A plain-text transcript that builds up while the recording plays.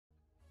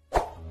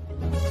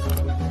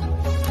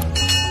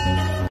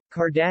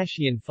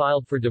Kardashian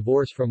filed for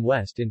divorce from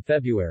West in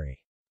February.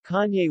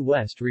 Kanye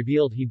West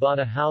revealed he bought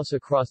a house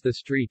across the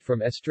street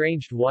from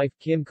estranged wife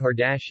Kim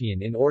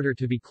Kardashian in order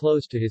to be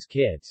close to his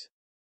kids.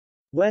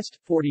 West,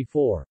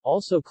 44,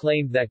 also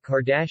claimed that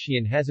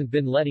Kardashian hasn't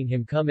been letting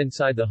him come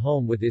inside the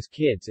home with his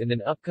kids in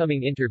an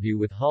upcoming interview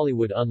with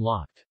Hollywood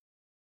Unlocked.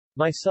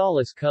 "My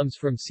solace comes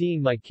from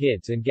seeing my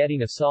kids and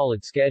getting a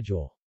solid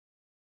schedule.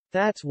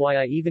 That's why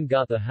I even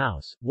got the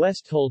house,"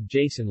 West told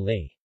Jason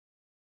Lee.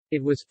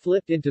 "It was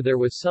flipped into there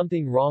was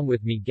something wrong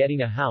with me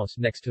getting a house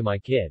next to my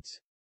kids."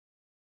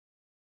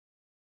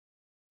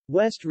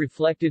 West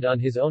reflected on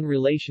his own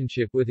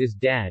relationship with his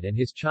dad and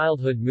his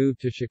childhood move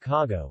to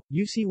Chicago.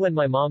 "You see, when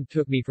my mom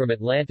took me from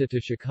Atlanta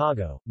to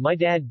Chicago, my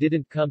dad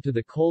didn't come to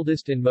the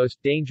coldest and most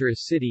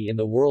dangerous city in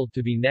the world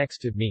to be next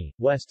to me,"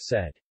 West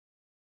said.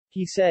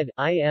 He said,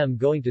 "I am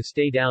going to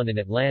stay down in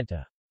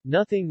Atlanta.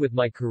 Nothing with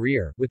my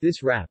career, with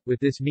this rap, with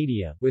this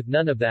media, with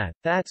none of that,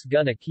 that's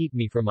gonna keep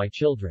me from my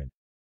children.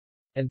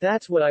 And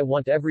that's what I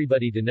want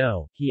everybody to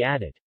know," he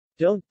added.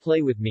 "Don't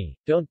play with me,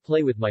 don't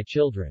play with my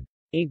children.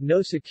 Ain't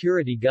no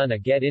security gonna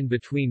get in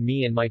between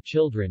me and my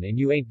children, and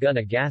you ain't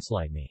gonna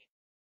gaslight me."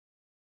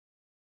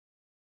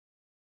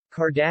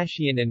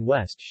 Kardashian and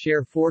West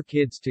share 4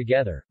 kids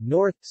together: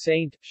 North,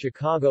 Saint,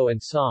 Chicago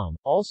and Psalm.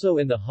 Also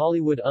in the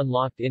Hollywood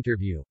Unlocked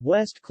interview,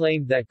 West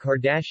claimed that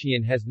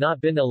Kardashian has not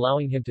been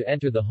allowing him to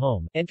enter the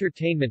home,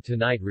 Entertainment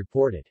Tonight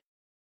reported.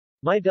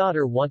 "My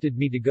daughter wanted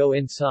me to go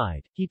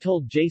inside," he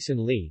told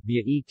Jason Lee,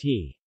 via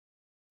ET.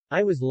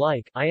 "I was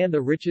like, I am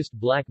the richest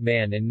black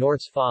man and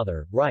North's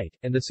father, right,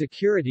 and the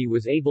security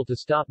was able to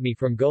stop me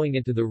from going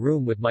into the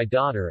room with my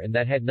daughter, and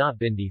that had not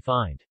been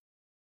defined."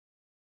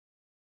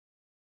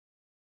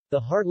 The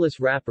heartless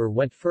rapper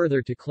went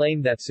further to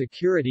claim that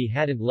security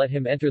hadn't let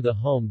him enter the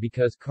home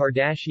because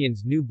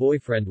Kardashian's new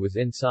boyfriend was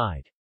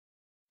inside.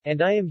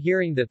 "And I am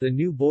hearing that the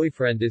new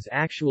boyfriend is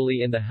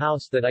actually in the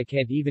house that I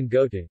can't even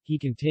go to," he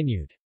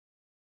continued.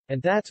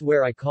 "And that's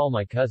where I call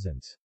my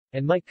cousins.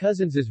 And my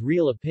cousins is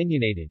real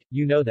opinionated,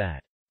 you know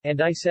that.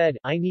 And I said,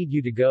 I need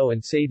you to go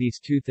and say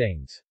these 2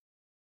 things.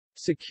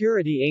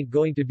 Security ain't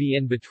going to be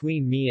in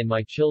between me and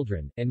my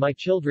children, and my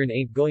children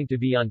ain't going to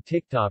be on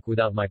TikTok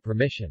without my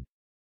permission."